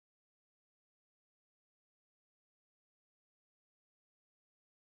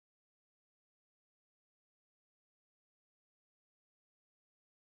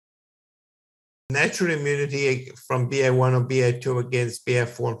natural immunity from BA1 or BA2 against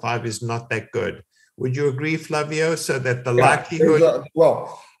BA4 and 5 is not that good. Would you agree, Flavio? So that the likelihood...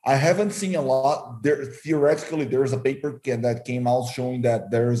 I haven't seen a lot. Theoretically, there's a paper that came out showing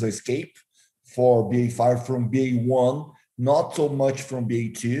that there is escape for BA5 from BA1, not so much from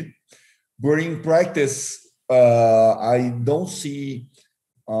BA2. But in practice, I don't see,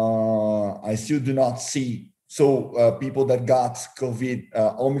 I still do not see. So people that got COVID,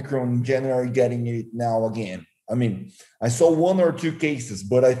 Omicron in January, getting it now again. I mean, I saw one or two cases,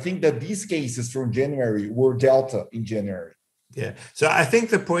 but I think that these cases from January were Delta in January. Yeah. So I think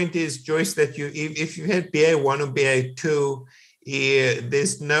the point is, Joyce, that if you had BA1 or BA2,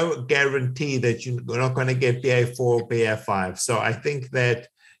 there's no guarantee that you're not going to get BA4 or BA5. So I think that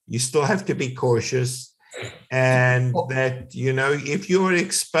you still have to be cautious, and that, if you're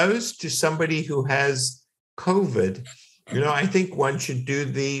exposed to somebody who has COVID, I think one should do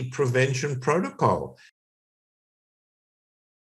the prevention protocol.